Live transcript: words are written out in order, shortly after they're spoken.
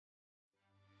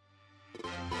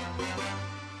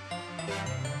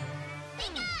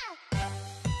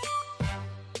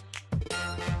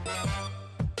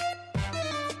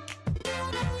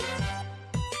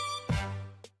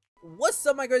What's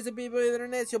up, my crazy people of the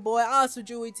internet? It's your boy Awesome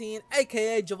Jewy Teen,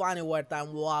 aka Giovanni Huerta,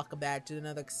 and welcome back to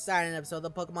another exciting episode of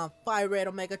the Pokemon FireRed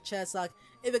Chesslocke.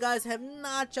 If you guys have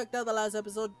not checked out the last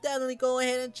episode, definitely go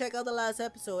ahead and check out the last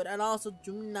episode, and also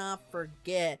do not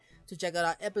forget to check out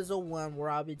our episode 1, where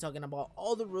I'll be talking about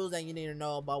all the rules that you need to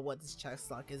know about what this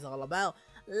Chesslocke is all about.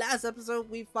 Last episode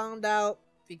we found out,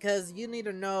 because you need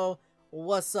to know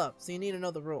what's up, so you need to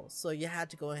know the rules, so you had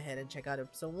to go ahead and check out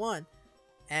episode 1.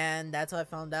 And that's how I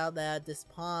found out that this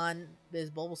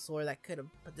Bulbasaur that could have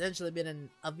potentially been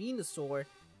a Venusaur,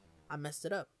 I messed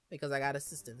it up because I got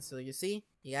assistance. So you see,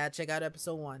 you gotta check out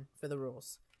episode 1 for the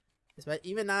rules.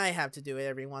 Even I have to do it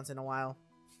every once in a while.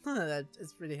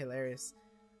 It's pretty hilarious.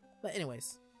 But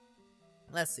anyways,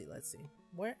 let's see.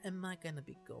 Where am I gonna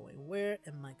be going?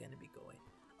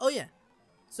 Oh yeah.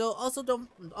 So also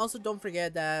don't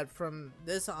forget that from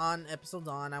this episodes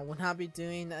on, I will not be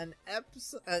doing an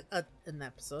episode.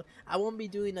 I won't be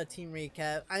doing a team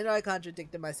recap. I know I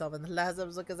contradicted myself in the last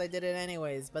episode because I did it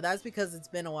anyways, but that's because it's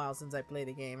been a while since I played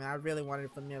the game, and I really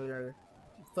wanted to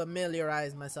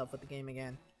familiarize myself with the game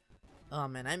again. Oh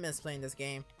man, I miss playing this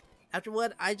game. After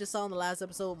what I just saw in the last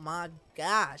episode, my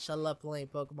gosh, I love playing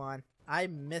Pokemon. I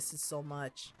miss it so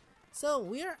much. So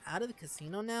we are out of the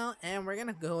casino now, and we're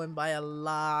gonna go and buy a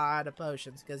lot of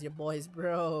potions because your boy's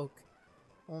broke.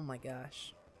 Oh my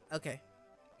gosh. Okay.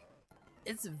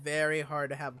 It's very hard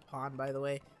to have a pond, by the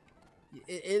way.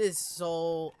 It's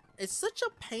such a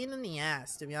pain in the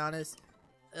ass, to be honest.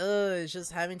 It's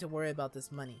just having to worry about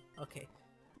this money. Okay.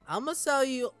 I'm gonna sell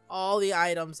you all the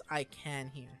items I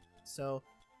can here. So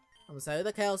I'm gonna sell you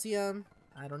the calcium.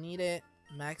 I don't need it.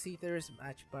 Max ethers,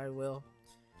 actually probably will.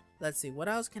 Let's see, what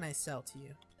else can I sell to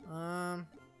you? I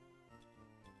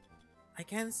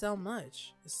can't sell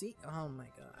much. See? Oh my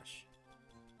gosh.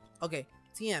 Okay,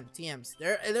 TMs.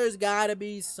 There's gotta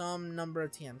be some number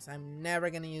of TMs. I'm never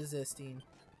gonna use this team.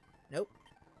 Nope.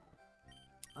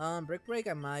 Brick Break,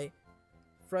 I might.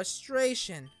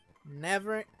 Frustration.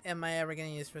 Never am I ever gonna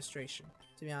use Frustration,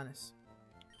 to be honest.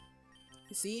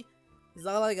 You see? This is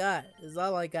all I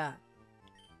got.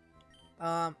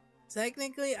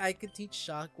 Technically, I could teach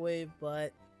Shockwave,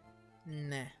 but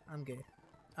nah, I'm good.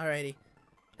 Alrighty,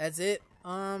 that's it.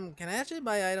 Can I actually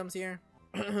buy items here?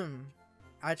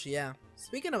 Actually, yeah.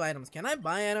 Speaking of items, can I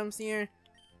buy items here?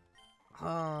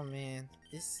 Oh man,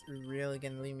 this is really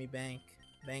gonna leave me bank.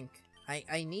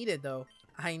 I need it though.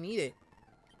 I need it.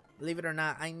 Believe it or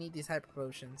not, I need these hyper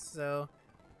potions. So,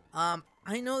 I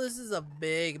know this is a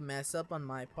big mess up on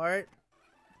my part,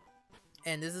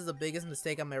 and this is the biggest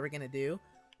mistake I'm ever gonna do.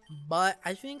 But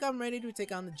I think I'm ready to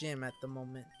take on the gym at the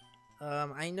moment.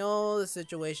 I know the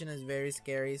situation is very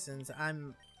scary since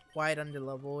I'm quite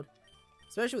underleveled,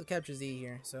 especially with Capture Z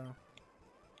here. So,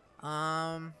 you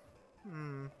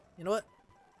know what?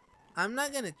 I'm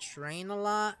not gonna train a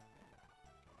lot.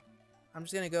 I'm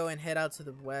just gonna go and head out to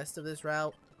the west of this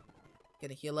route,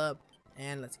 get a heal up,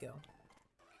 and let's go.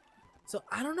 So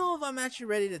I don't know if I'm actually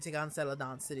ready to take on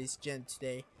Celadon City's gym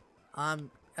today.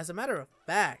 As a matter of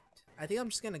fact, I think I'm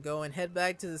just gonna go and head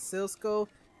back to the Silsco,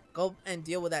 go and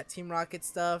deal with that Team Rocket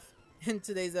stuff in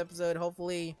today's episode.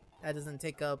 Hopefully that doesn't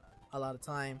take up a lot of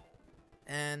time.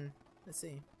 And let's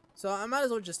see. So I might as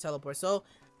well just teleport. So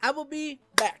I will be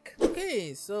back.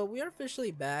 Okay, so we are officially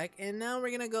back, and now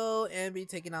we're gonna go and be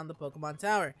taking on the Pokemon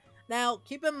Tower. Now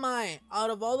keep in mind,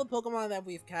 out of all the Pokemon that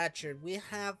we've captured, we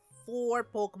have 4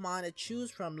 Pokemon to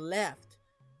choose from left.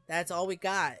 That's all we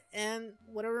got, and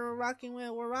whatever we're rocking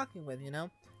with, you know.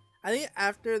 I think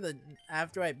after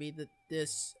I beat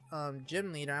this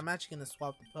gym leader, I'm actually gonna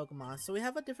swap the Pokemon, so we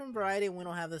have a different variety and we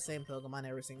don't have the same Pokemon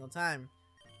every single time.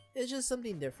 It's just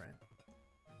something different.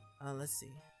 Let's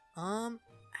see.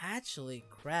 Actually,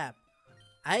 crap.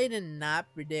 I did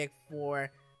not predict for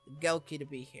Gokey to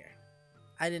be here.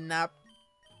 I did not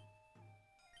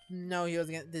know he was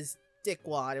gonna, this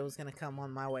dickwad, it was gonna come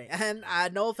on my way. And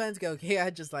no offense, Gokey,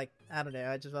 I just I don't know,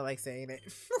 I just felt like saying it.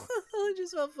 It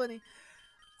just felt funny.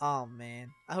 Oh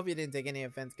man, I hope you didn't take any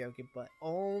offense, Gokey, but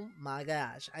oh my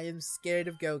gosh, I am scared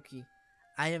of Gokey.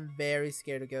 I am very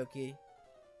scared of Gokey.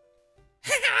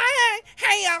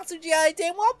 Hey, Officer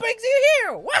G.I.T., what brings you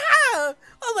here? Wow!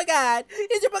 Oh my god,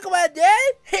 is your Pokemon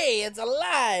dead? Hey, it's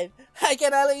alive! I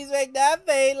can at least make that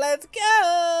fate, let's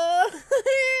go!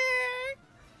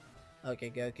 Okay,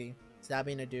 Gokey, stop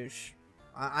being a douche.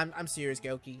 I'm serious,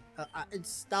 Gokey.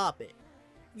 Stop it.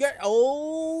 You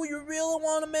really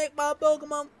want to make my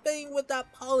Pokemon thing with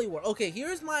that Poliwhirl? Okay,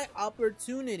 here's my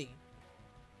opportunity.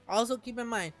 Also, keep in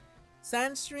mind,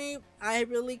 Sandstream, I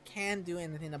really can't do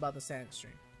anything about the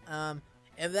Sandstream.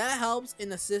 If that helps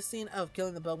in assisting of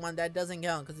killing the Pokemon, that doesn't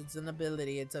count because it's an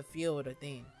ability, it's a field or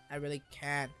thing. I really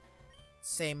can't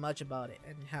say much about it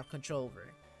and have control over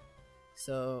it.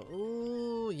 So,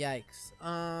 ooh, yikes.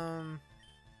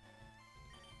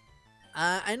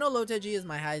 I know Low-Tech-G is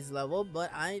my highest level, but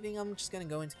I think I'm just gonna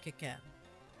go into Kit Kat.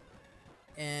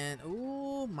 And,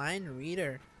 ooh, Mind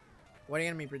Reader. What are you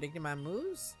gonna be predicting my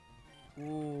moves?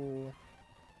 Ooh.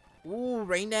 Ooh,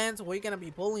 Rain Dance, what are you gonna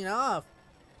be pulling off?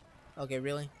 Okay,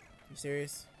 really? You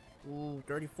serious? Ooh,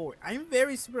 34. I'm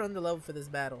very super underleveled for this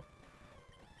battle.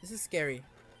 This is scary.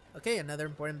 Okay, another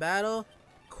important battle.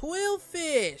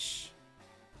 Quillfish!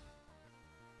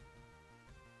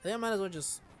 I think I might as well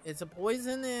just... It's a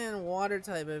poison and water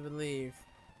type, I believe.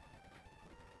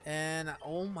 And,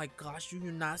 oh my gosh, do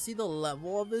you not see the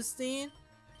level of this thing?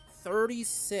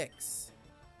 36.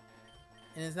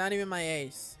 And it's not even my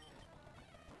ace.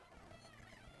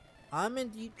 I'm in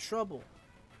deep trouble.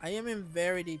 I am in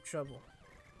very deep trouble.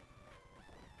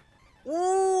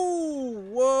 Ooh!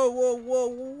 Whoa, whoa, whoa,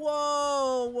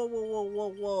 whoa! Whoa, whoa, whoa, whoa,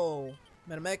 whoa.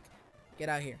 Metamech, get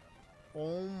out here.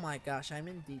 Oh my gosh, I'm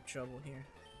in deep trouble here.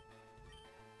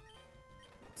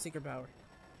 Secret power.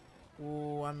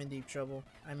 Ooh, I'm in deep trouble.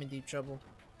 I'm in deep trouble.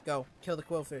 Go, kill the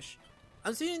Quillfish.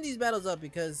 I'm speeding these battles up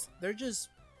because they're just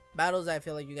battles I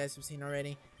feel like you guys have seen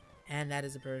already. And that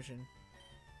is a Persian.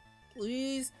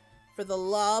 Please, for the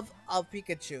love of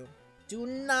Pikachu, do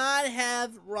not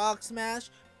have Rock Smash,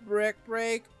 Brick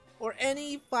Break, or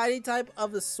any fighting type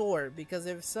of the sword, because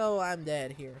if so, I'm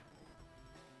dead here.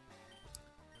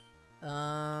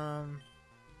 Crap.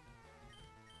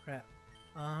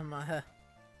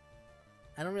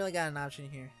 I don't really got an option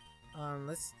here.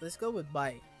 Let's go with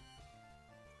Bite.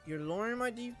 You're lowering my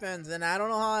defense, and I don't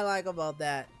know how I like about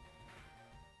that.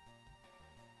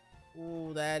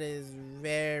 Ooh, that is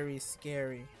very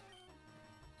scary.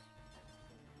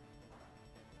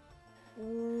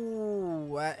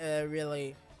 Ooh,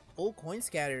 really. Oh, coin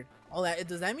scattered. Oh, that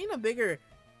does that mean a bigger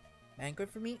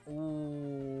banquet for me?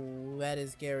 Ooh, that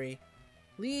is scary.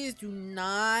 Please do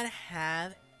not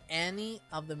have any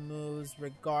of the moves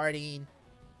regarding.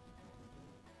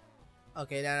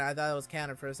 Okay, then I thought it was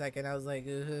counter for a second. I was like,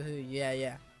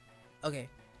 yeah. Okay.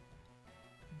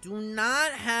 Do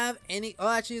not have any. Oh,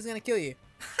 actually, it's gonna kill you.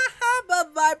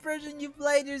 But Vipersion, you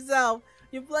played yourself.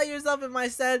 You played yourself in my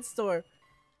sandstorm.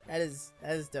 That is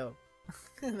dope.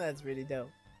 That's really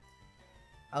dope.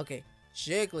 Okay,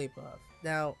 Jigglypuff.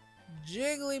 Now,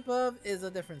 Jigglypuff is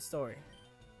a different story.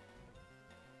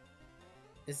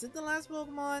 Is it the last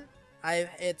Pokemon?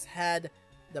 It's had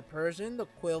the Persian, the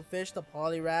Quillfish, the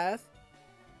Poliwrath.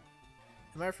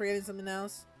 Am I forgetting something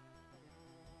else?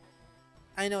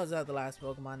 I know it's not the last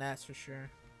Pokemon, that's for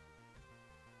sure.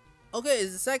 Okay,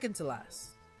 it's the second to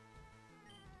last.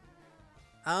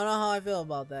 I don't know how I feel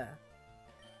about that.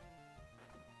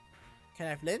 Can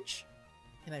I flinch?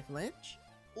 Can I flinch?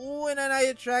 Ooh, and then I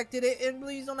attracted it, and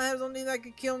please don't have something that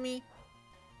could kill me.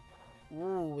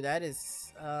 Ooh, that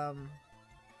is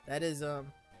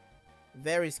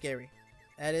very scary.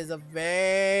 That is a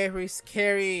very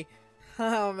scary.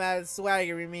 Oh man, it's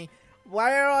swaggering me.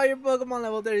 Why are all your Pokemon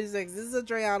level 36? This is a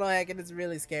Triano hack and it's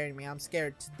really scaring me. I'm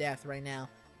scared to death right now.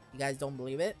 You guys don't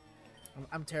believe it?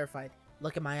 I'm terrified.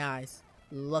 Look at my eyes.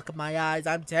 Look at my eyes.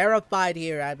 I'm terrified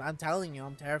here. I'm telling you,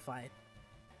 I'm terrified.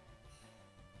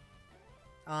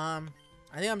 I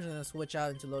think I'm just gonna switch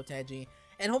out into Low-Tech-G.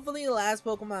 And hopefully the last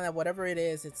Pokemon, that whatever it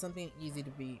is, it's something easy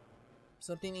to beat.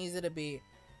 Something easy to beat.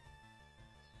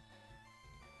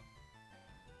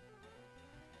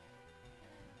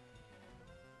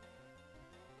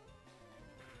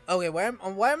 Okay, why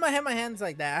am I having my hands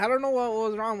like that? I don't know what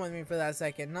was wrong with me for that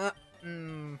second.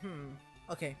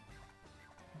 Okay.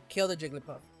 Kill the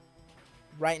Jigglypuff.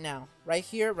 Right now. Right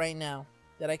here, right now.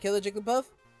 Did I kill the Jigglypuff?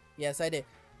 Yes, I did.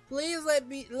 Please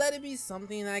let it be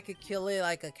something that I could kill it,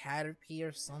 like a Caterpie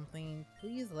or something.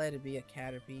 Please let it be a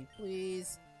Caterpie.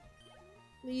 Please.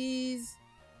 Please.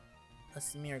 A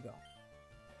Smeargle.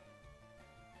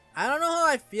 I don't know how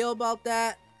I feel about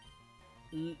that.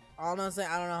 Honestly,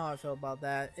 I don't know how I feel about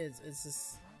that. It's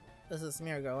just this is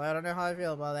Smeargle. I don't know how I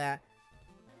feel about that.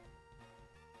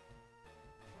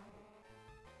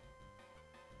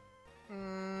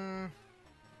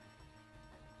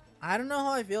 I don't know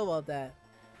how I feel about that.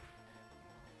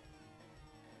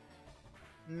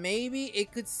 Maybe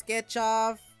it could sketch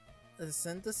off the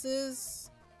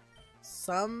synthesis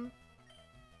somehow.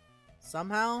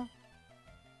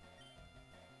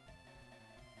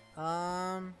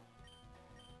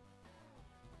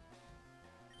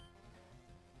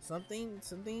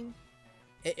 Something.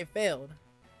 It failed.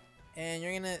 And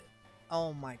you're gonna...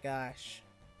 Oh my gosh.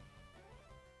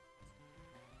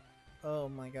 Oh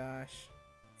my gosh.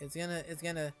 It's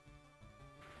gonna...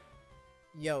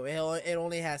 Yo, it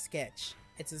only has sketch.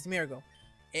 It's a Smeargle.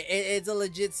 It's a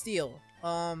legit steal.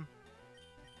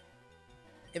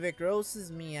 If it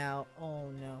grosses me out... Oh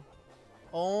no.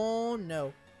 Oh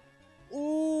no.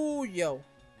 Ooh, yo.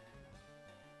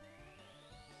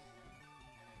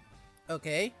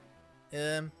 Okay.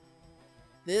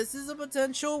 This is a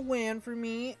potential win for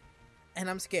me, and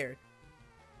I'm scared.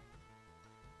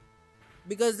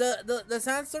 Because the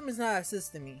Sandstorm is not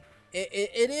assisting me.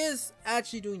 It is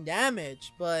actually doing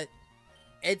damage, but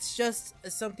it's just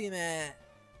something that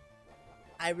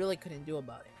I really couldn't do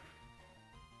about it.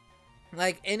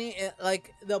 Like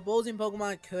the opposing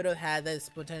Pokemon could have had this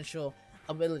potential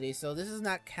ability, so this is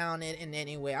not counted in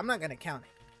any way. I'm not gonna count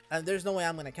it. There's no way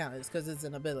I'm gonna count it because it's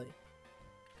an ability.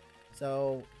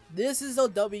 So this is a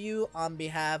W on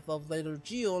behalf of Little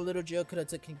Geo. Little Geo could have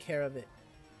taken care of it.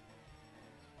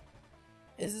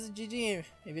 This is a GG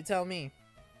if you tell me.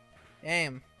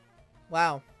 Damn.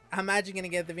 Wow. I'm actually gonna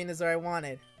get the Venusaur I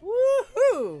wanted.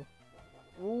 Woohoo!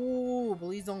 Ooh,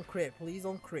 please don't crit. Please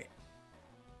don't crit.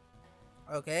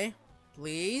 Okay.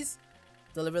 Please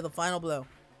deliver the final blow.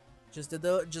 Just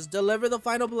deliver the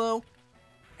final blow,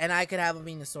 and I could have a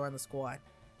Venusaur on the squad.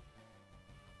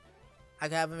 I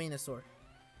could have a Venusaur.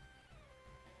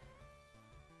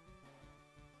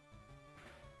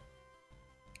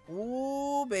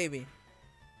 Ooh, baby.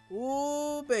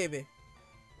 Ooh, baby.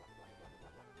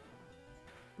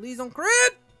 Please don't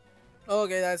crit!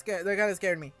 Okay, that kind of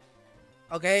scared me.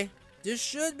 Okay, this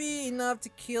should be enough to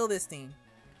kill this thing.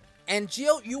 And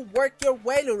Geo, you work your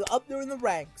way up there in the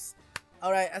ranks.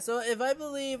 Alright, so if I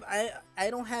believe I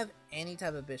don't have any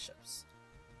type of bishops.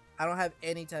 I don't have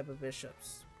any type of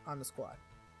bishops on the squad.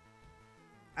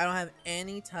 I don't have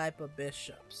any type of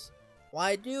bishops. Well,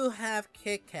 I do have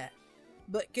Kit Kat.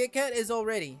 But Kit Kat is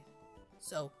already.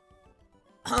 So,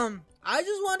 I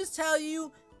just want to tell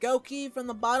you, Gokey, from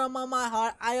the bottom of my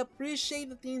heart, I appreciate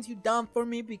the things you've done for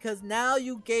me, because now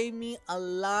you gave me a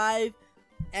live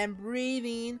and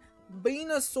breathing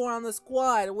Venusaur on the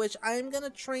squad, which I'm gonna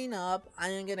train up. I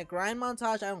am gonna grind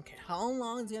montage. I don't care how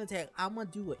long it's gonna take. I'm gonna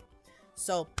do it.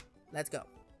 So, let's go.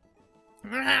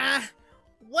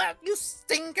 What, you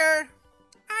stinker?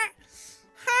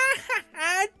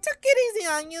 I took it easy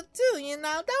on you too, you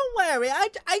know. Don't worry.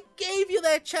 I gave you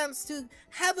that chance to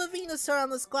have a Venusaur on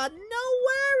the squad.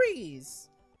 No worries.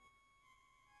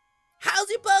 How's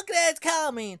your Pokédex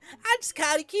coming? I just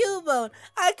caught a Cubone.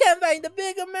 I can't find the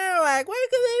bigger Marowak. Where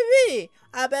could they be?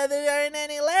 I bet there aren't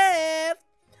any left.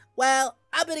 Well,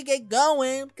 I better get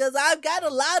going, because I've got a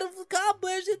lot of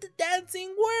accomplished in the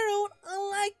dancing world,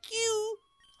 unlike you.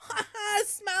 Haha,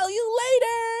 smell you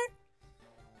later.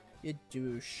 You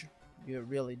douche. You're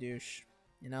really douche.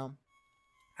 You know?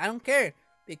 I don't care,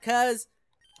 because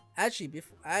actually,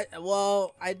 before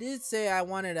I did say I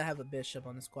wanted to have a bishop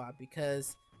on the squad,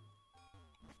 because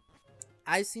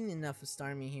I've seen enough of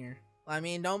Starmie here. I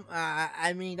mean, don't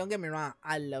get me wrong.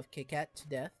 I love Kit Kat to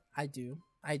death. I do.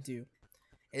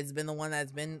 It's been the one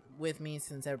that's been with me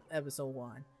since episode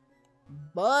 1.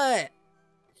 But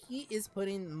he is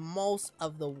putting most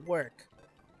of the work.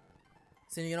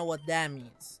 So you know what that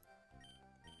means.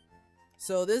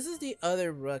 So this is the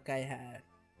other Rook I had.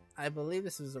 I believe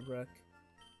this was a Rook.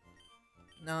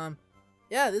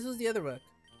 Yeah, this was the other Rook.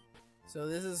 So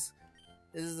this is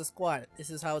the squad. This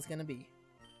is how it's gonna be.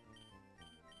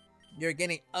 You're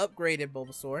getting upgraded,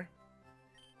 Bulbasaur.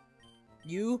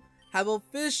 You have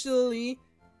officially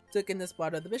taken the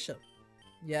spot of the bishop.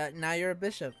 Yeah, now you're a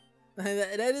bishop.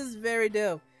 That is very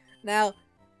dope. Now,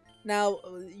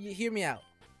 you hear me out.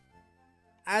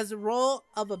 As the role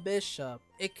of a bishop,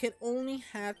 it can only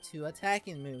have 2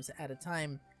 attacking moves at a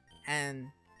time, and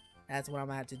that's what I'm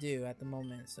gonna have to do at the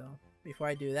moment. So before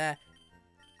I do that,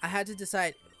 I had to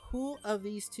decide who of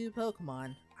these 2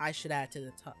 Pokemon I should add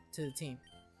to the team.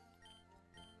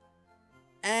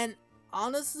 And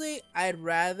honestly, I'd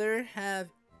rather have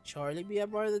Charlie be a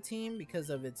part of the team because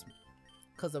of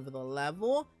the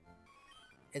level.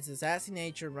 Its assassin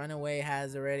nature, runaway,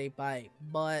 has already bite,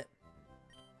 but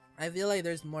I feel like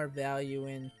there's more value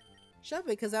in Shove It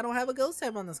because I don't have a ghost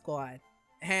type on the squad.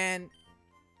 And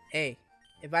hey,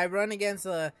 if I run against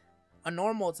a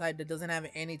normal type that doesn't have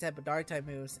any type of dark type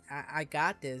moves, I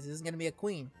got this. This is gonna be a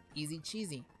queen, easy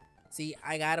cheesy. See,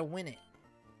 I gotta win it.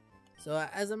 So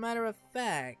as a matter of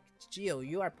fact, Geo,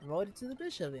 you are promoted to the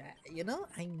bishop. You know,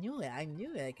 I knew it.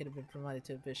 I could have been promoted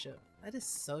to a bishop. That is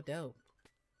so dope.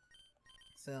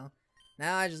 So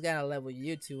now I just gotta level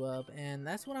you 2 up, and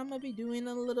that's what I'm gonna be doing in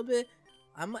a little bit.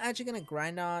 I'm actually gonna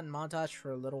grind on montage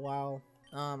for a little while.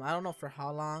 I don't know for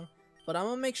how long, but I'm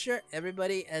gonna make sure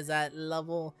everybody is at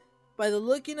level. By the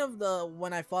looking of the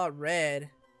when I fought Red,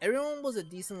 everyone was a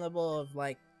decent level of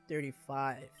like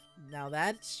 35. Now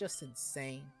that's just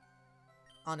insane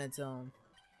on its own.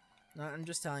 I'm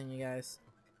just telling you guys.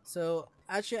 So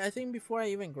actually, I think before I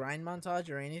even grind montage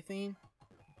or anything,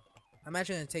 I'm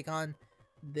actually gonna take on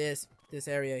this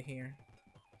area here.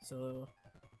 So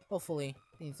hopefully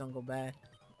things don't go bad.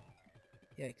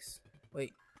 Yikes!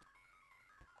 Wait.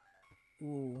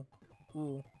 Ooh,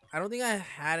 ooh. I don't think I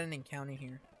had an encounter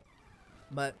here,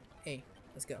 but hey,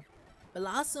 let's go.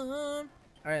 Blossom. All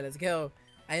right, let's go.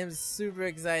 I am super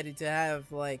excited to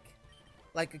have like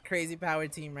a crazy power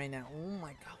team right now. Oh my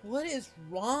god, what is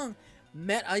wrong?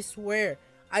 Met, I swear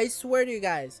to you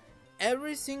guys,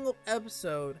 every single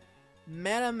episode,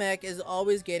 Metamech is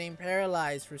always getting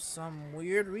paralyzed for some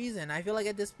weird reason. I feel like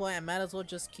at this point, I might as well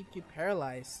just keep you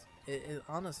paralyzed.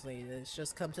 Honestly, it's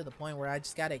just come to the point where I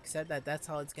just gotta accept that that's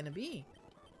how it's gonna be.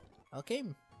 Okay,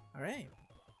 all right.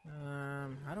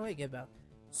 How do I get back?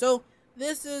 So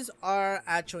this is our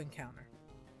actual encounter.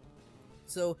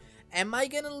 So am I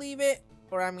gonna leave it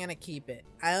or I'm gonna keep it?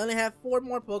 I only have 4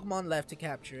 more Pokemon left to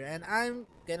capture, and I'm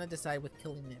gonna decide with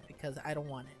killing it because I don't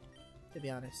want it, to be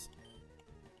honest.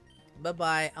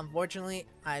 Bye-bye. Unfortunately,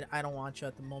 I don't want you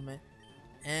at the moment,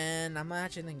 and I'm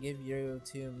actually gonna give you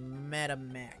to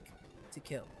Metamech to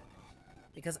kill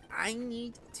because I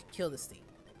need to kill this thing.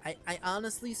 I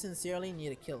honestly, sincerely need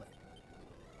to kill it.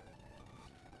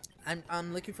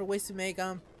 I'm looking for ways to make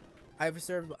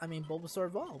Bulbasaur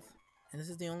evolve. And this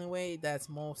is the only way that's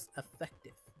most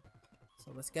effective.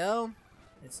 So let's go.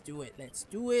 Let's do it. Let's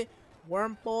do it.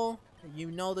 Wurmple,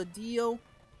 you know the deal.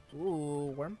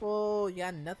 Ooh, Wurmple, you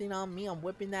got nothing on me. I'm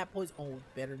whipping that poison. Oh,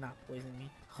 better not poison me.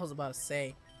 I was about to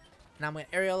say. And I'm with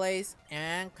Aerial Ace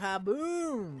and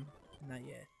kaboom. Not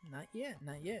yet. Not yet.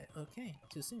 Not yet. Okay.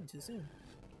 Too soon. Too soon.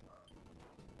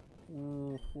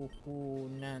 Ooh,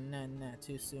 nah.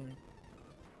 Too soon.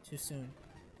 Too soon.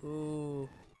 Ooh.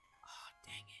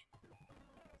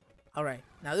 Alright,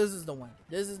 now this is the one.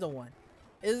 This is the one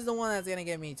that's gonna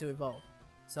get me to evolve.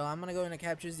 So I'm gonna go into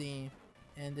Capture Z,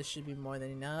 and this should be more than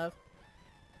enough.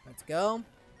 Let's go.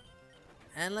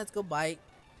 And let's go bite.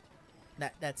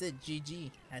 That's it,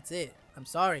 GG. That's it. I'm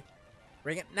sorry.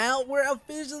 Bring it. Now we're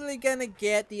officially gonna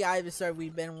get the Ivysaur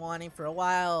we've been wanting for a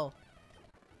while.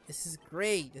 This is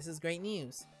great. This is great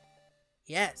news.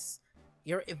 Yes.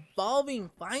 You're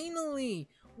evolving finally.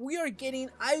 We are getting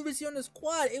Ivysaur on the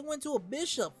squad. It went to a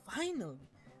bishop, finally.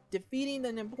 Defeating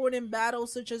an important battle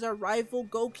such as our rival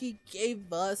Gokey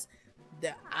gave us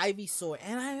the Ivysaur.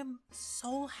 And I am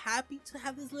so happy to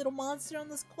have this little monster on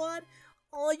the squad.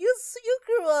 Oh, you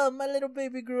grew up. My little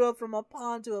baby grew up from a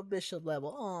pawn to a bishop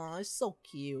level. Oh, it's so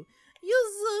cute.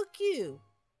 You're so cute.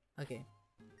 Okay,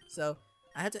 so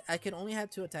I can only have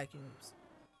 2 attacking moves.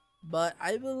 But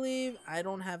I believe I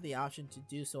don't have the option to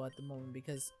do so at the moment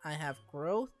because I have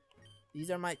growth.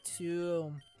 These are my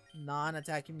 2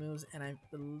 non-attacking moves, and I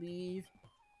believe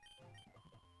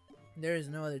there is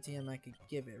no other TM I could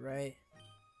give it, right?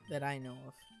 That I know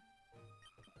of.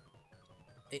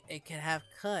 It can have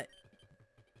cut.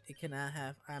 It cannot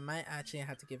have. I might actually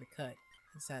have to give it cut,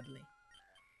 sadly.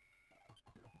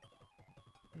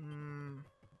 Can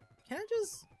I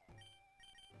just?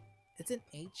 It's an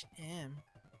HM.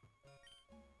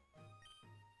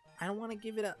 I don't want to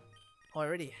give it a. Oh, it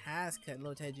already has cut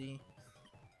Loteji.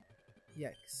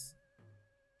 Yikes.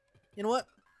 You know what?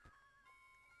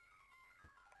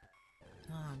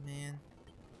 Oh man.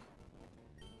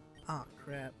 Oh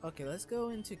crap. Okay, let's go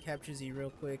into Capture Z real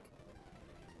quick.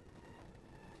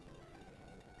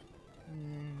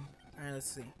 Alright, let's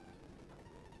see.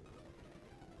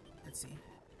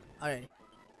 Alright.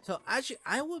 So actually,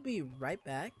 I will be right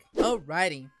back.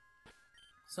 Alrighty.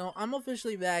 So I'm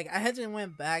officially back. I actually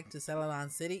went back to Celadon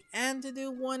City and to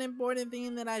do one important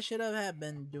thing that I should have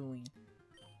been doing.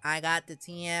 I got the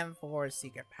TM for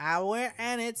Secret Power,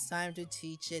 and it's time to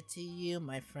teach it to you,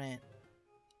 my friend.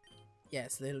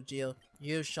 Yes, little Jill,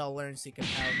 you shall learn Secret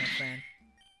Power, my friend.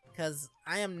 Because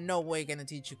I am no way gonna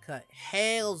teach you Cut.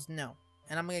 Hells no.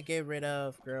 And I'm gonna get rid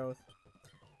of Growth.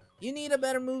 You need a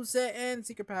better moveset, and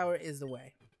Secret Power is the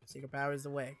way. Secret Power is the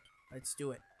way. Let's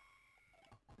do it.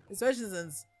 Especially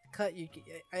since Cut,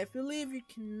 I believe you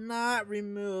cannot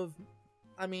remove,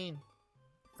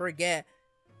 forget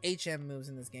HM moves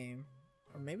in this game.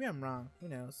 Or maybe I'm wrong, who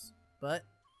knows. But,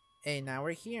 hey, now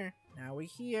we're here.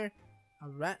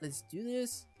 Alright, let's do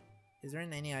this. Is there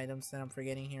any items that I'm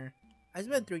forgetting here? I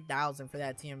spent 3,000 for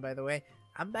that TM, by the way.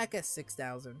 I'm back at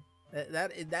 6,000.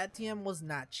 That TM was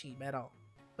not cheap at all.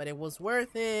 But it was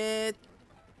worth it.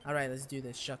 Alright, let's do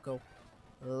this, Shucko.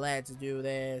 Let's do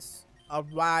this.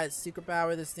 Alright, secret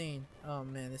power this thing. Oh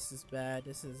man, this is bad.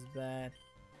 This is bad.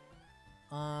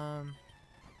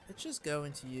 Let's just go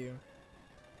into you.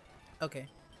 Okay.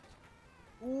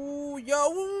 Ooh,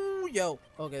 yo, ooh, yo.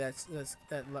 Okay,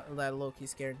 that Loki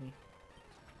scared me.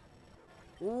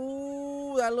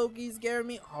 Ooh, that Loki scared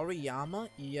me. Hariyama,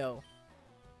 yo.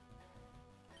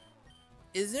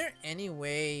 Is there any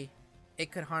way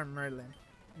it could harm Merlin?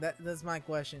 That's my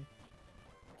question.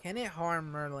 Can it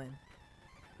harm Merlin?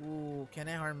 Ooh, can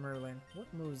it harm Merlin?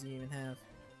 What moves do you even have?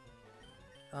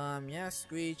 Yeah,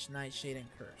 Screech, Nightshade, and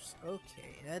Curse.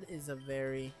 Okay, that is a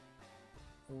very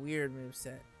weird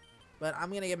moveset. But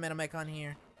I'm gonna get Metamech on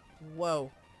here.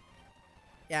 Whoa.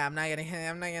 Yeah, I'm not gonna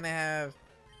have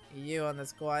you on the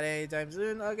squad anytime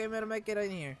soon. Okay, Metamech, get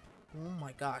in here. Oh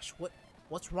my gosh,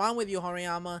 what's wrong with you,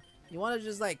 Hariyama? You wanna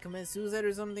just like commit suicide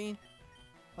or something?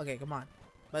 Okay, come on.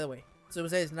 By the way,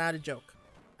 suicide is not a joke.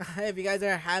 If you guys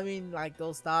are having like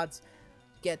those thoughts,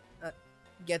 get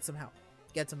some help.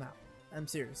 Get some help. I'm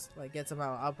serious. Like, get some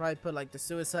help. I'll probably put like the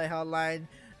suicide hotline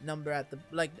number at the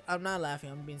I'm not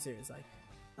laughing. I'm being serious. Like,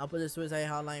 I'll put the suicide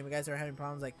hotline. If you guys are having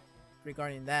problems like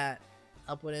regarding that,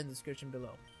 I'll put it in the description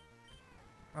below.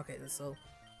 Okay, so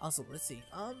also let's see.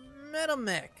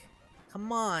 Metamech,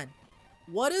 come on.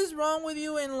 What is wrong with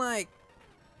you in like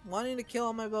wanting to kill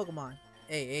all my Pokemon?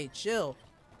 Hey, chill.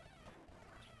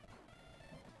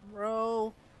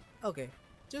 Bro. Okay.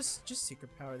 Just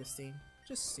secret power this thing.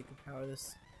 Just secret power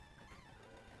this.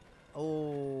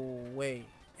 Oh, wait.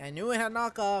 I knew it had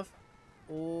knockoff.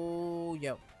 Oh,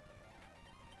 yo.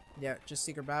 Yeah, just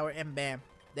secret power and bam.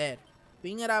 Dead.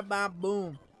 Bing it up, bam,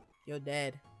 boom. You're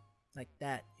dead. Like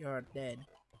that. You're dead.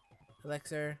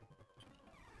 Elixir.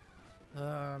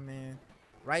 Oh, man.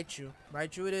 Raichu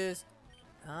it is.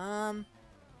 I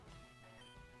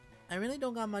really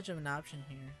don't got much of an option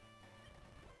here.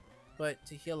 But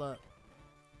to heal up.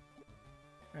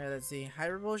 Alright, let's see.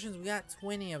 Hyper Potions, we got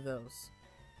 20 of those.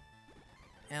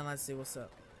 And let's see what's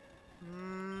up.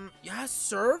 Yeah,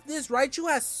 Surf? This Raichu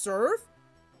has Surf?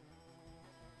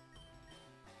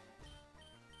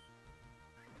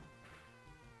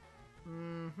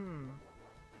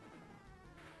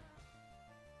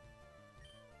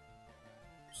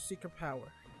 Secret power.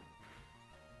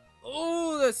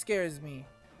 Oh, that scares me.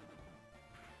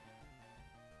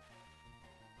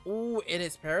 Oh, it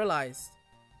is paralyzed.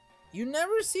 You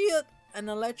never see an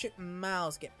electric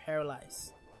mouse get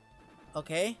paralyzed.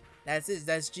 Okay, that's it.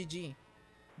 That's GG.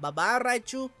 Bye bye,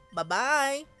 Raichu. Bye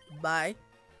bye. Bye.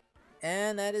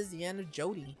 And that is the end of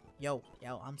Jody. Yo,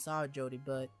 I'm sorry, Jody,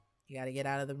 but you gotta get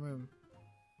out of the room.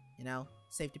 You know,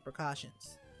 safety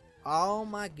precautions. Oh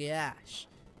my gosh,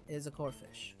 it is a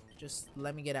Corphish. Just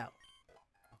let me get out.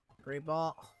 Great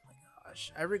ball. Oh my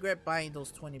gosh, I regret buying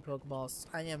those 20 Pokeballs.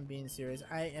 I am being serious.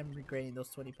 I am regretting those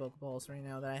 20 Pokeballs right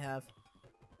now that I have.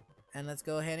 And let's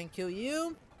go ahead and kill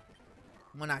you.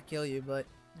 Well, not kill you, but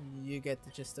you get the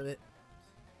gist of it.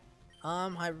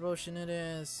 Hyper Potion it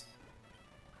is.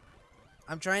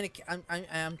 I'm trying to.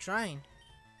 I'm trying.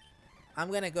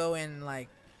 I'm gonna go in like.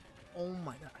 Oh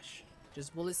my gosh!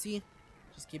 Just bullet seed.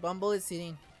 Just keep on bullet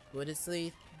seeding. Bullet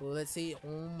seed. Bullet seed.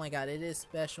 Oh my god! It is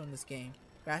special in this game.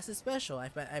 Grass is special. I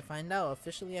find out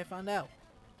officially. I found out.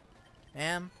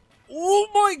 Bam. Oh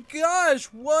my gosh!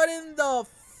 What in the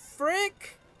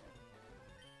frick?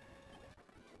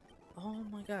 Oh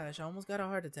my gosh, I almost got a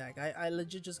heart attack. I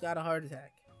legit just got a heart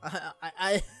attack.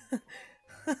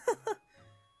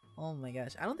 Oh my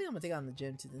gosh. I don't think I'm gonna take on the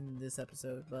gym in this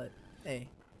episode, but hey.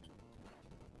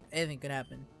 Anything could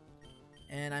happen.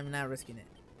 And I'm not risking it.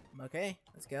 Okay,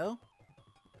 let's go.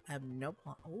 I have no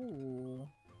plan. Ooh.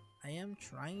 I am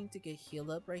trying to get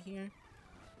healed up right here.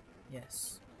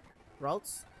 Yes.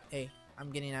 Ralts? Hey,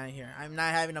 I'm getting out of here. I'm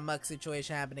not having a muck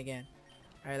situation happen again.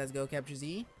 Alright, let's go capture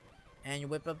Z. And you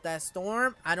whip up that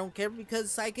storm. I don't care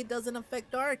because Psychic doesn't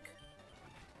affect Dark.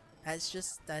 That's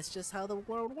just how the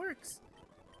world works.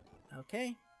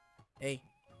 Okay. Hey.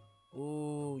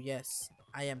 Ooh, yes.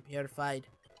 I am purified.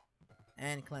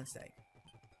 And cleanse tag.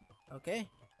 Okay.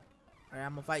 Alright,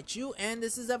 I'm gonna fight you. And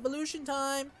this is evolution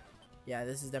time. Yeah,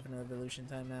 this is definitely evolution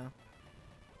time now.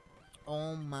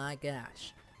 Oh my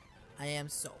gosh. I am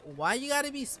so... Why you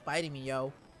gotta be spiting me,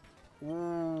 yo?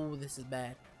 Ooh, this is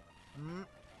bad.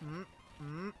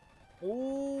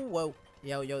 Ooh, whoa.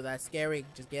 Yo, that's scary.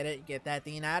 Just get that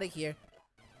thing out of here.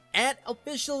 And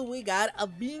officially, we got a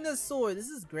Venusaur. This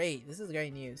is great. This is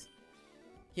great news.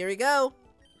 Here we go.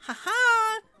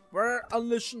 Haha. We're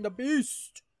unleashing the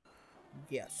beast.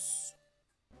 Yes.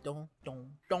 Dun,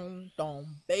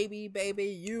 baby,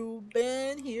 you've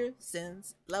been here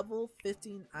since level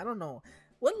 15. I don't know.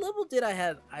 What level did I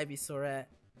have Ivysaur at?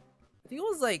 I think it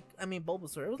was like, I mean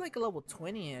Bulbasaur, it was like a level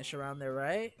 20-ish around there,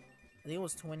 right? I think it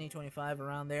was 20, 25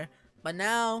 around there. But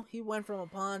now, he went from a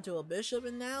pawn to a bishop,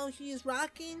 and now he's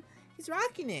rocking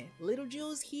it. Little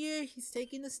Jill's here, he's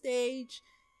taking the stage,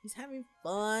 he's having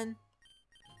fun.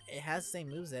 It has the same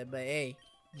moveset, but hey,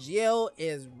 Jill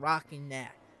is rocking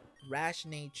that. Rash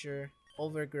Nature,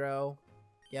 Overgrow,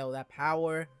 yo, that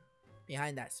power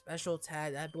behind that special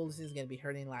attack, that Bulbasaur is gonna be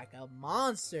hurting like a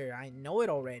monster. I know it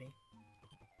already.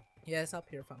 Yes, I'll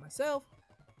purify myself,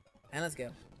 and let's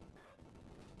go.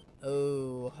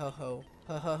 Oh, ho ho,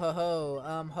 ho ho ho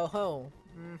ho, ho ho.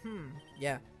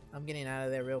 Yeah, I'm getting out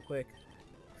of there real quick.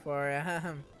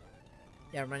 Yeah,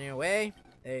 running away.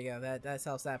 There you go. That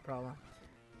solves that problem.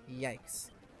 Yikes.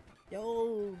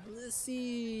 Yo,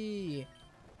 Blissey.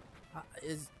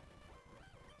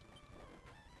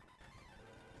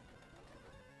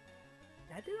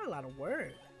 That did a lot of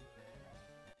work.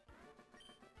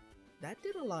 That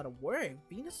did a lot of work.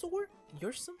 Venusaur,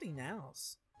 you're something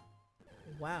else.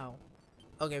 Wow.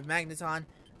 Okay, Magneton.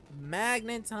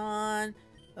 Magneton.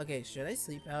 Okay, should I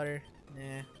sleep powder?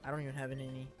 Nah, I don't even have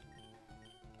any.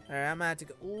 Alright, I'm gonna have to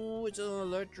go. Ooh, it's an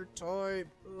electric type.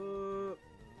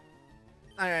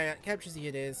 Alright, Capture Z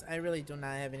it is. I really do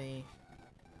not have any.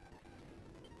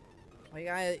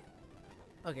 Like,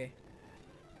 okay.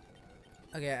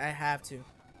 Okay, I have to.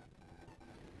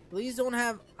 Please don't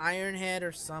have Iron Head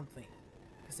or something.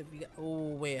 Because if we got.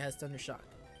 Oh, wait, it has Thunder Shock.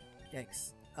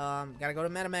 Yikes. Gotta go to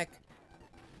Metamech.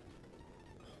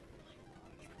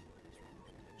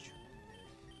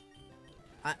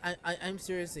 I'm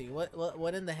seriously,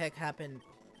 what in the heck happened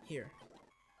here?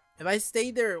 If I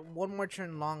stayed there one more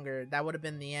turn longer, that would have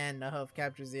been the end of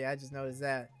Capture Z. I just noticed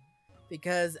that.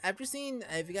 Because after seeing,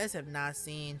 if you guys have not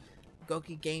seen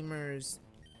Gokey Gamer's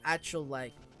actual,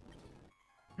 like,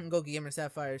 Gokey Gamer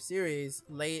Sapphire series,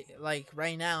 like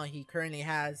right now, he currently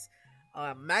has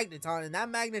Magneton, and that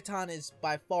Magneton is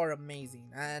by far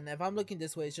amazing. And if I'm looking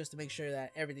this way, it's just to make sure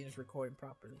that everything is recording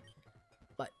properly.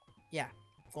 But yeah,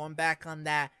 going back on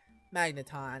that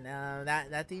Magneton,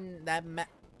 that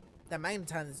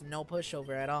Magneton is no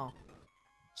pushover at all.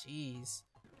 Jeez.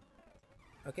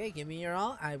 Okay, give me your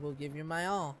all. I will give you my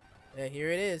all. Here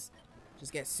it is.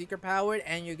 Just get secret powered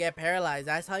and you get paralyzed.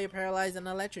 That's how you paralyze an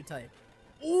electric type.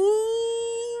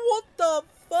 Ooh, what the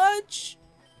fudge?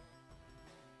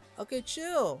 Okay,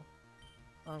 chill.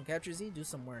 Capture Z, do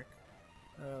some work.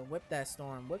 Whip that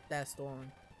storm. Whip that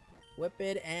storm. Whip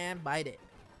it and bite it.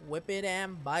 Whip it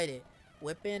and bite it.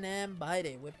 Whip it and bite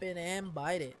it. Whip it and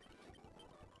bite it.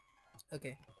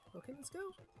 Okay. Okay, let's go.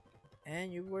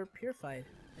 And you were purified.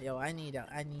 Yo, I need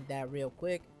that real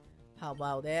quick. How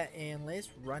about that? And let's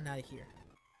run out of here.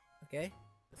 Okay?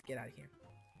 Let's get out of here.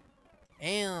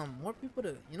 And more people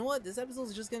to... You know what? This episode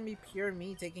is just gonna be pure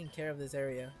me taking care of this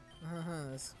area.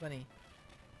 That's funny.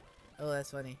 Oh,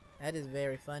 that's funny. That is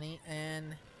very funny.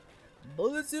 And...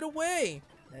 bullets it away!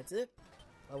 That's it.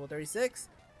 Level 36.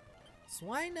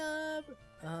 Swinub!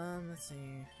 Let's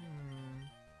see.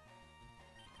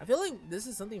 I feel like this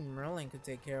is something Merlin could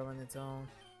take care of on its own.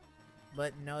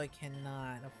 But no, it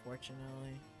cannot,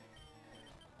 unfortunately.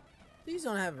 Please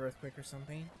don't have Earthquake or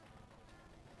something.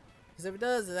 Because if it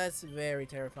does, that's very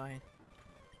terrifying.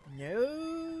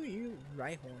 No, you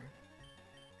Rhyhorn.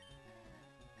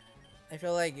 I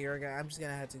feel like I'm just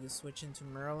gonna have to switch into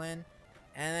Merlin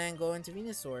and then go into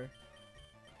Venusaur.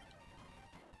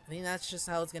 I think that's just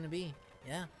how it's gonna be.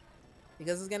 Yeah.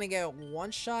 Because it's gonna get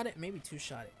one-shotted, maybe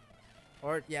two-shotted.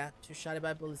 Or, yeah, two-shotted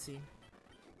by Blissey.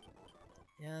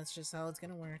 Yeah, that's just how it's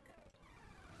gonna work.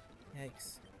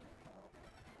 Yikes.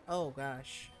 Oh,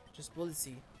 gosh. Just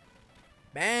Blissey.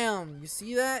 Bam! You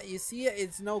see that? You see it?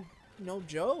 It's no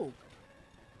joke.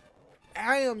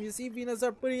 Bam! You see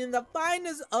Venusaur putting in the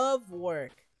finest of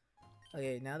work.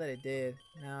 Okay, now that it did,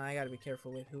 now I gotta be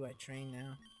careful with who I train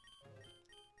now.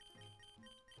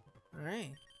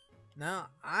 Alright. Now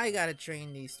I gotta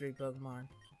train these 3 Pokemon.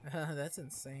 That's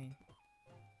insane.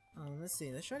 Let's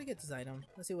see. Let's try to get this item.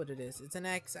 Let's see what it is. It's an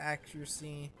X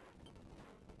accuracy.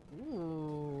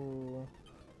 Ooh.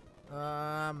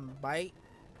 Bite.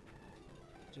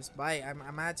 Just bite. I'm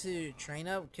about to train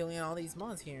up killing all these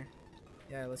mons here.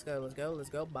 Yeah, let's go. Let's go. Let's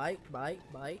go. Bite. Bite.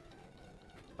 Bite.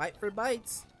 Bite for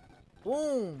bites.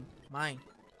 Boom. Mine.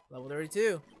 Level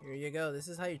 32. Here you go. This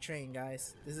is how you train,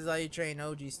 guys. This is how you train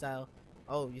OG style.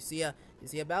 Oh, you see a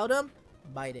Beldum?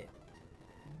 Bite it.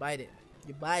 Bite it.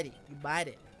 You bite it. You bite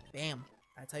it. Bam.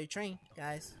 That's how you train,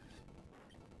 guys.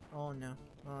 Oh no.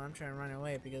 Oh, I'm trying to run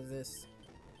away because this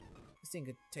thing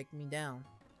could take me down.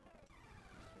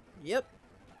 Yep.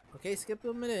 Okay, skip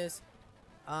them it is.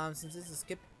 Since it's a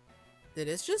skip. Did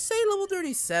it just say level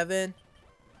 37?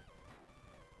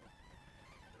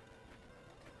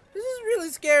 This is really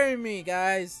scaring me,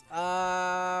 guys.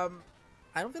 I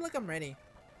don't feel like I'm ready.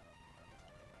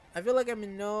 I feel like I'm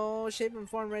in no shape and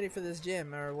form ready for this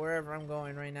gym or wherever I'm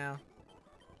going right now.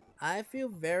 I feel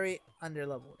very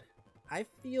underleveled. I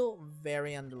feel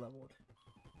very underleveled.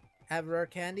 Have rare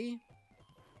candy?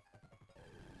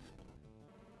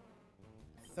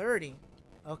 30.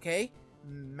 Okay.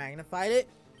 Magnified it.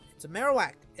 It's a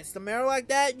Marowak. It's the Marowak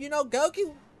that, you know,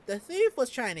 Gokey, the thief, was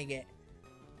trying to get.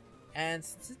 And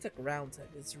since it's a ground type,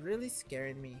 it's really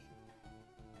scaring me.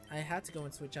 I had to go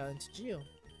and switch out into Geo.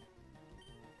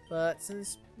 But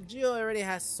since Geo already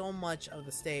has so much of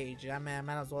the stage, I might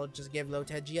as well just give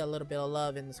Geo a little bit of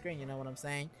love in the screen, you know what I'm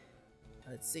saying?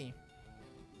 Let's see.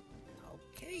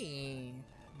 Okay.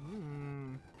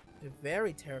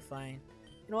 Very terrifying.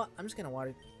 You know what? I'm just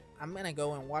gonna I'm gonna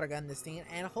go and water gun this thing,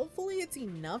 and hopefully it's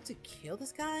enough to kill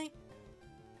this guy.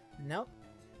 Nope.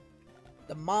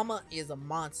 The mama is a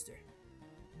monster.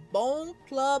 Bone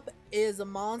Club is a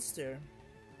monster.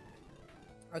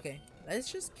 Okay,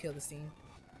 let's just kill this thing.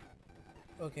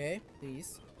 Okay,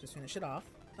 please, just finish it off.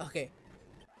 Okay,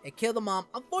 I killed the mom.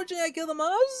 Unfortunately, I killed the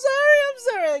mom. I'm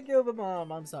sorry I killed the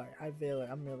mom. I'm sorry. I feel it.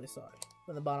 I'm really sorry.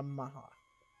 From the bottom of my heart.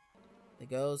 The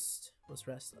ghost was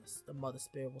restless. The mother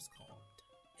spirit was calmed.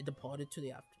 It departed to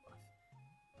the afterlife.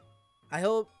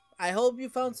 I hope you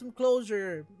found some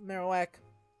closure, Marowak,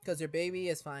 because your baby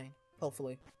is fine.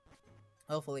 Hopefully.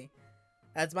 Hopefully.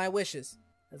 That's my wishes.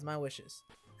 That's my wishes.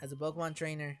 As a Pokemon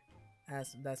trainer,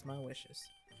 that's my wishes.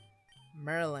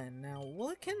 Merlin. Now,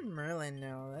 what can Merlin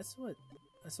know? That's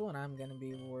what I'm gonna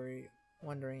be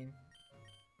wondering.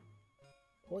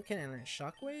 What can it learn?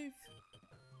 Shockwave?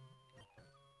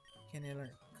 Can it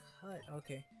learn Cut?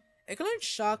 Okay. It can learn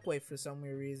Shockwave for some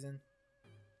weird reason.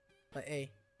 But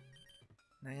hey,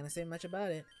 not gonna say much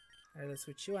about it. Alright, let's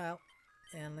switch you out.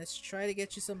 And let's try to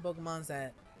get you some Pokemons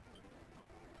that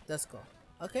Duskull.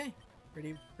 Okay.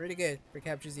 Pretty good for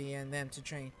Capture Z and them to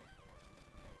train.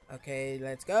 Okay,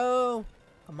 let's go.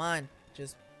 Come on.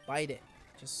 Just bite it.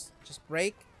 Just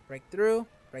break through,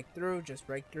 just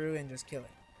break through and just kill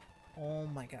it. Oh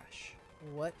my gosh.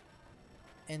 What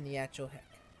in the actual heck?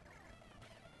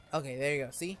 Okay, there you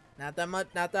go. See? Not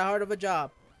that hard of a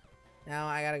job. Now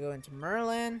I gotta go into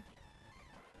Merlin.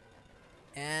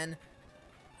 And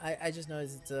I just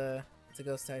noticed it's a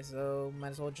ghost type, so might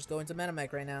as well just go into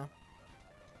Metamech right now.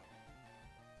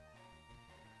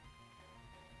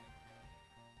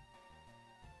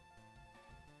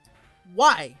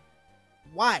 Why?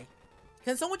 Why?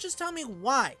 Can someone just tell me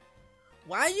why?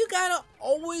 Why you gotta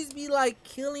always be like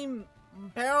killing,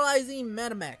 paralyzing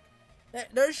Metamech?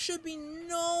 There should be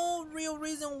no real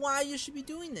reason why you should be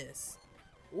doing this.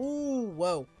 Ooh,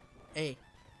 whoa. Hey,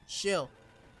 chill.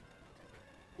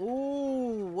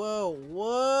 Ooh, whoa,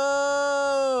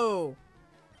 whoa.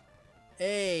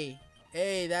 Hey,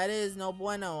 that is no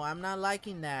bueno. I'm not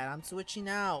liking that. I'm switching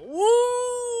out.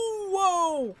 Ooh,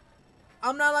 whoa.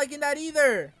 I'm not liking that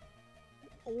either.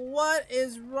 What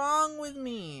is wrong with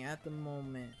me at the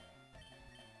moment?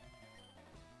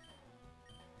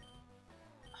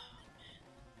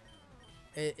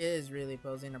 It is really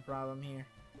posing a problem here.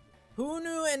 Who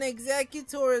knew an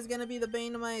Executor is gonna be the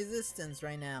bane of my existence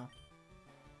right now?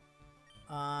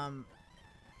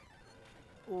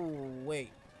 Ooh,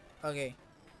 wait. Okay.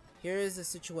 Here is the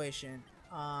situation.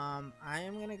 I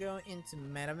am gonna go into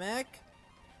Metamech.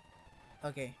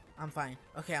 Okay, I'm fine.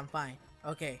 Okay, I'm fine.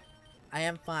 Okay, I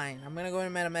am fine. I'm gonna go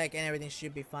into Metamech and everything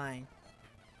should be fine.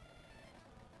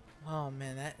 Oh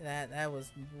man, that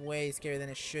was way scarier than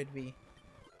it should be.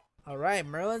 Alright,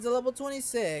 Merlin's a level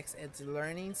 26. It's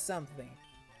learning something.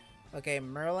 Okay,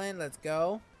 Merlin, let's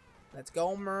go. Let's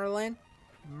go, Merlin.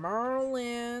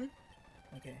 Merlin.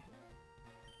 Okay.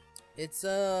 It's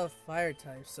a fire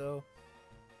type, so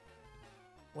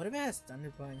what if it has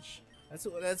Thunder Punch?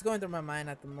 That's going through my mind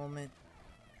at the moment.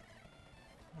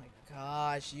 Oh my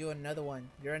gosh, you another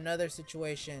one. You're another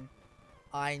situation.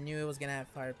 I knew it was gonna have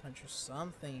Fire Punch or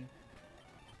something.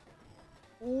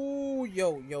 Ooh,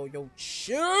 yo,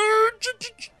 chill.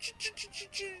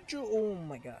 Oh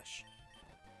my gosh.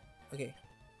 Okay.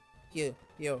 Heal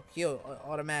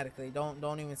automatically.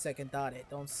 Don't even second thought it.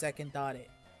 Don't second thought it.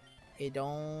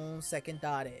 Don't second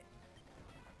thought it.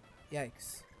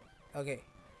 Yikes. Okay.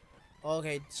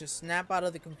 Okay, just snap out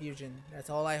of the confusion.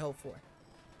 That's all I hope for.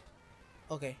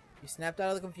 Okay, you snapped out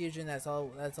of the confusion. That's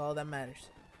all that matters.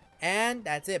 And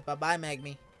that's it. Bye-bye,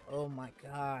 Magmi. Oh my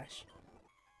gosh.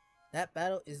 That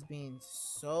battle is being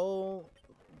so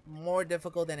more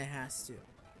difficult than it has to.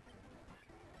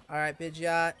 Alright,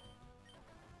 Pidgeot.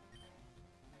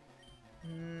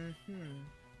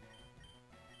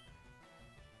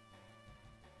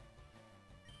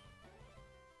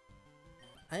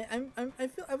 I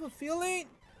have a feeling.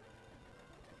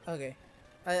 Okay,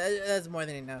 that's more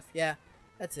than enough. Yeah,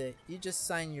 that's it. You just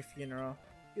sign your funeral.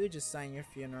 You just sign your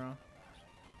funeral.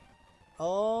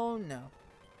 Oh no.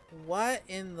 What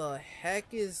in the heck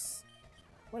is...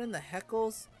 What in the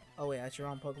heckles? Oh wait, that's your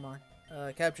own Pokemon.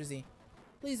 Capture Z.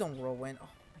 Please don't whirlwind. Oh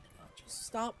my god, just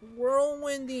stop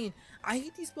whirlwinding. I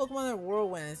hate these Pokemon that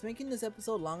whirlwind. It's making this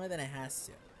episode longer than it has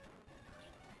to.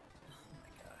 Oh my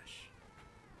gosh.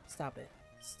 Stop it.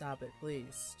 Stop it,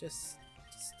 please. Just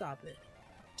stop it.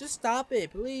 Just stop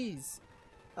it, please.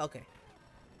 Okay.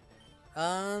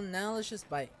 Now let's just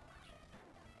bite.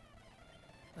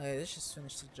 Okay, let's just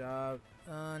finish the job.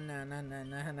 Oh, no,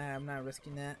 I'm not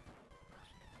risking that.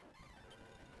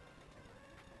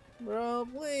 Bro,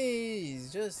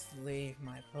 please, just leave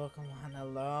my Pokemon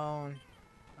alone.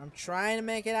 I'm trying to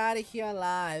make it out of here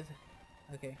alive.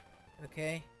 Okay,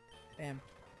 okay. Bam.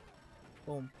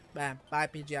 Boom. Bam. Bye,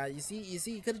 PGI. You see,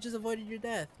 you could have just avoided your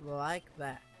death. Like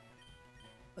that.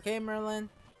 Okay, Merlin.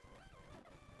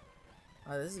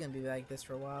 Oh, this is gonna be like this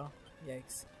for a while.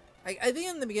 Yikes. I think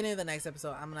in the beginning of the next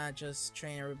episode, I'm gonna just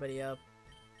train everybody up.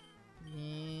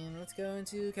 And let's go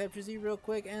into Capture Z real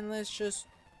quick, and let's just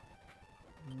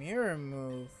mirror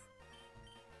move.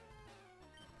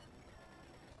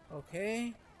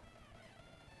 Okay.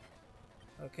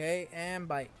 Okay, and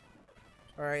bite.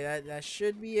 Alright, that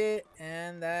should be it,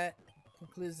 and that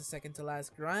concludes the second to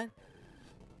last grunt.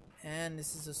 And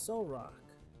this is a Soul Rock.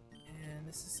 And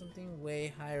this is something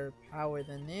way higher power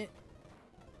than it.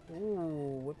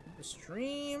 Ooh, whip up the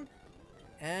stream.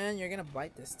 And you're gonna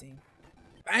bite this thing.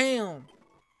 Bam!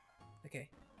 Okay.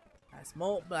 That's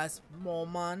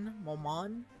Momon.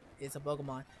 Momon is a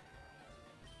Pokemon.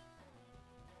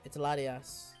 It's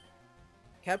Latias.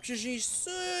 Capture G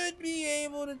should be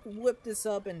able to whip this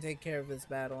up and take care of this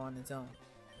battle on its own.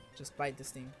 Just bite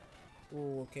this thing.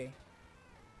 Ooh, okay.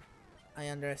 I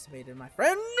underestimated my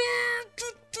friend.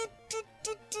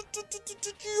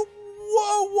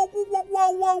 Whoa, whoa, whoa,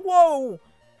 whoa, whoa, whoa.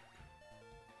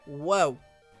 Whoa.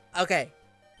 Okay.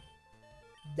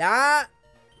 That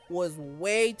was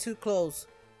way too close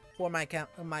for my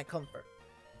comfort.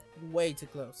 Way too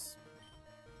close.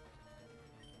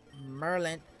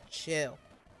 Merlin, chill.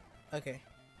 Okay.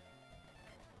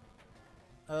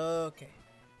 Okay.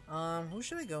 Who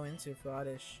should I go into for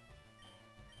Oddish?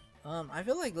 I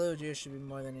feel like Little Gear should be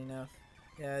more than enough.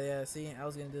 Yeah, see, I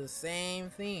was gonna do the same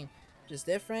thing. Just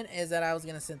different is that I was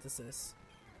gonna Synthesis.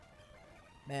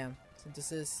 Bam.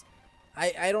 Synthesis.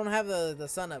 I don't have the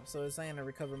sun up, so it's not gonna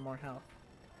recover more health.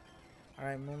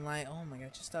 Alright, Moonlight. Oh my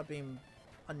god, just stop being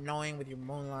annoying with your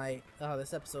Moonlight. Oh,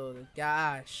 this episode,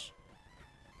 gosh.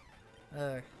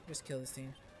 Just kill this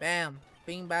team. Bam!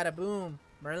 Bing bada boom!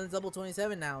 Merlin's level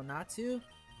 27 now, not 2?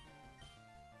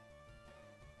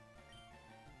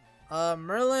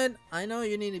 Merlin, I know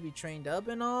you need to be trained up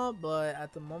and all, but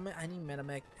at the moment, I need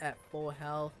Metamech at full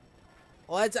health.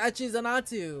 Oh, it's actually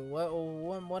Zanatu!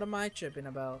 What am I tripping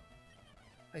about?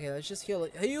 Okay, let's just heal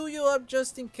you up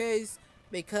just in case,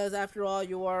 because after all,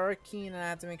 you are a Keen and I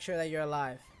have to make sure that you're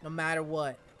alive, no matter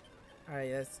what.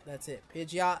 Alright, that's it.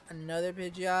 Pidgeot, another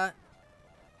Pidgeot.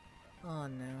 Oh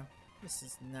no, this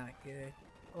is not good.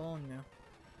 Oh no.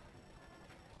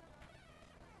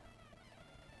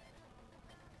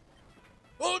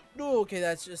 Oh no, okay,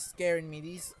 that's just scaring me.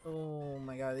 These, oh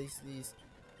my god, these.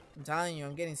 I'm telling you,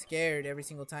 I'm getting scared every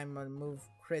single time I move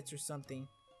crits or something.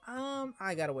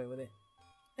 I got away with it.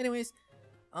 Anyways,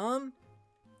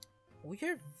 we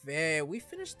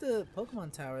finished the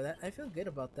Pokemon Tower. That I feel good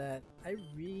about that. I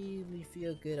really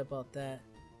feel good about that.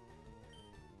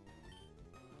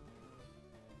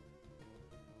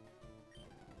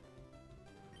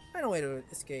 Find a way to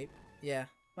escape. Yeah,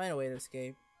 find a way to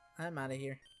escape. I'm out of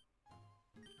here.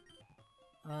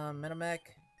 Metamech.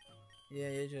 Yeah,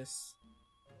 you just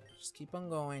keep on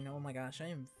going. Oh my gosh, I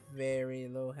am very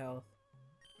low health.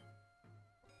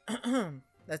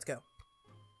 Let's go.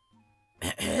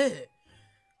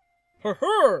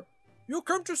 Ha! You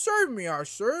came to save me, I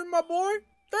say, my boy.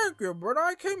 Thank you, but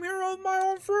I came here of my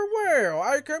own free will.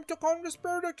 I came to calm the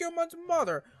spirit of Human's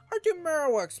mother. Our dear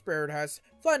Marowak spirit has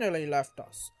finally left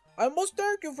us. I must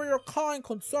thank you for your kind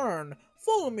concern.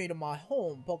 Follow me to my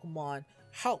home Pokemon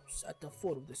house at the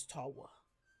foot of this tower.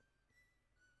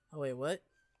 Oh wait, what?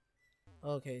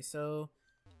 Okay, so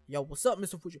yo, what's up,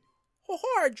 Mr. Fuji? Oh,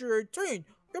 hi, G18.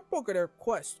 Your Pokemon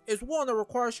quest is one that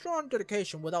requires strong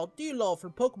dedication. Without D-love for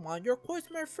Pokemon, your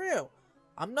quest may fail.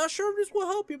 I'm not sure if this will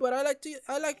help you, but I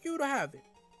like you to have it.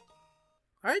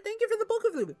 Alright, thank you for the book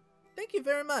of Lulu. Thank you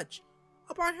very much.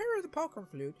 Upon hearing the Pokemon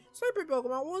flute, sleepy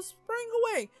Pokemon will spring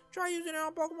away. Try using it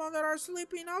on Pokemon that are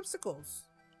sleeping obstacles.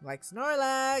 Like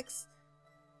Snorlax.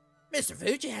 Mr.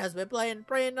 Fuji has been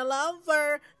praying along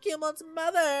for Cumon's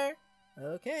mother.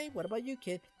 Okay, what about you,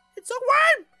 kid? It's so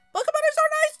warm! Pokemon are so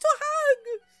nice to hug!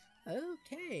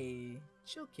 Okay,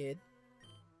 chill, kid.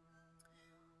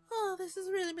 Oh, this is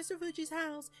really Mr. Fuji's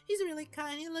house. He's really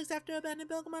kind. He looks after abandoned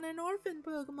Pokemon and orphan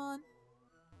Pokemon.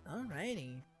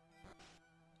 Alrighty.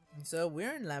 So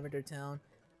we're in Lavender Town.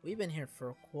 We've been here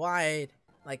for quite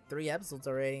like 3 episodes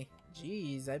already.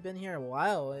 Jeez, I've been here a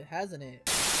while, hasn't it?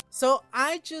 So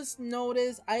I just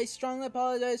noticed, I strongly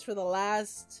apologize for the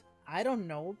last, I don't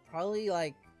know, probably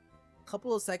like a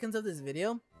couple of seconds of this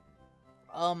video.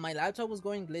 My laptop was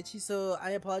going glitchy, so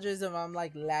I apologize if I'm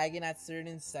like lagging at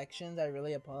certain sections. I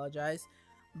really apologize.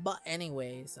 But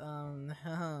anyways,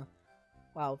 wow,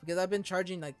 because I've been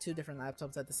charging like 2 different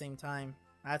laptops at the same time.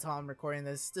 That's how I'm recording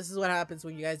this. This is what happens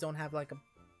when you guys don't have like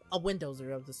a Windows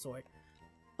or of the sort.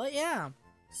 But yeah,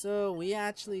 so we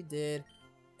actually did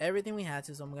everything we had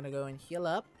to, so I'm gonna go and heal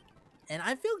up. And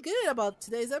I feel good about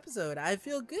today's episode. I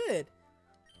feel good.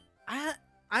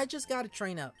 I just gotta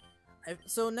train up.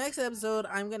 So next episode,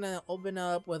 I'm gonna open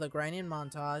up with a grinding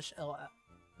montage.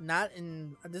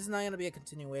 This is not gonna be a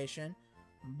continuation,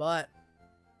 but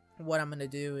what I'm gonna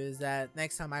do is that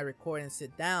next time I record and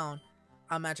sit down,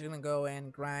 I'm actually gonna go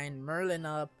and grind Merlin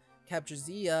up, capture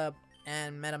Z up,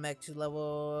 and Metamech to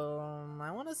level,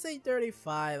 I want to say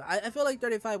 35. I feel like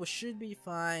 35 should be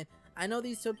fine. I know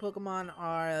these 2 Pokemon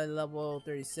are level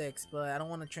 36, but I don't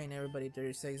want to train everybody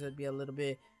 36. It'd be a little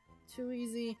bit too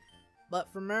easy. But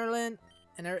for Merlin,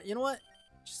 and you know what?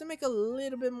 Just to make it a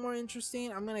little bit more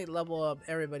interesting, I'm gonna level up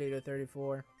everybody to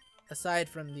 34. Aside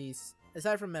from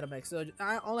Metamech. So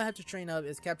all I have to train up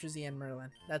is Capture Z and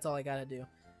Merlin. That's all I gotta do.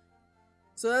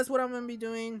 So that's what I'm gonna be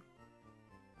doing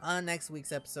on next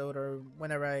week's episode, or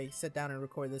whenever I sit down and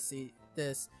record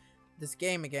this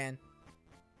game again.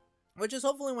 Which is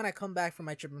hopefully when I come back from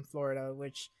my trip in Florida.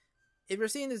 Which, if you're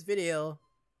seeing this video,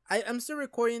 I'm still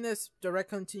recording this direct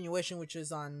continuation, which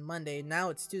is on Monday. Now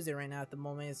it's Tuesday right now at the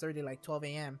moment. It's already like 12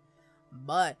 a.m.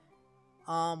 But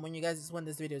when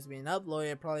this video is being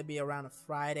uploaded, it'll probably be around a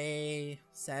Friday,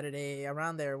 Saturday,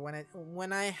 around there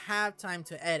when I have time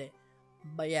to edit.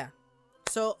 But yeah.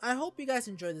 So I hope you guys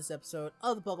enjoyed this episode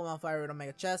of the Pokemon FireRed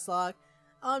Omega Chesslocke.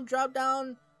 Drop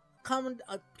down, comment.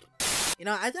 You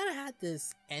know, I thought I had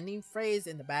this ending phrase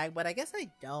in the bag, but I guess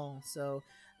I don't. So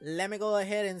let me go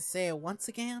ahead and say it once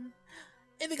again.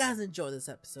 If you guys enjoyed this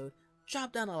episode,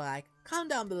 drop down a like,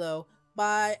 comment down below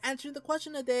by answering the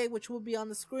question of the day, which will be on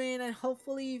the screen, and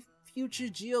hopefully future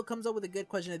Geo comes up with a good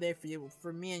question of the day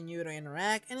for me and you to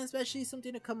interact, and especially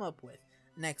something to come up with.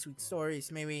 Next week's stories,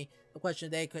 maybe the question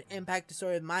of the day could impact the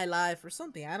story of my life or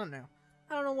something. I don't know.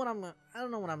 I don't know what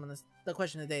the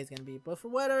question of the day is gonna be. But for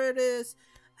whatever it is,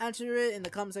 answer it in the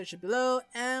comment section below.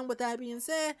 And with that being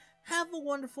said, have a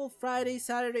wonderful Friday,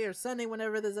 Saturday, or Sunday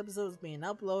whenever this episode is being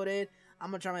uploaded.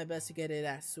 I'm gonna try my best to get it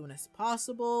as soon as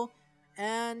possible.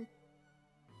 And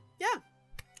yeah,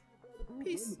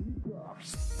 peace.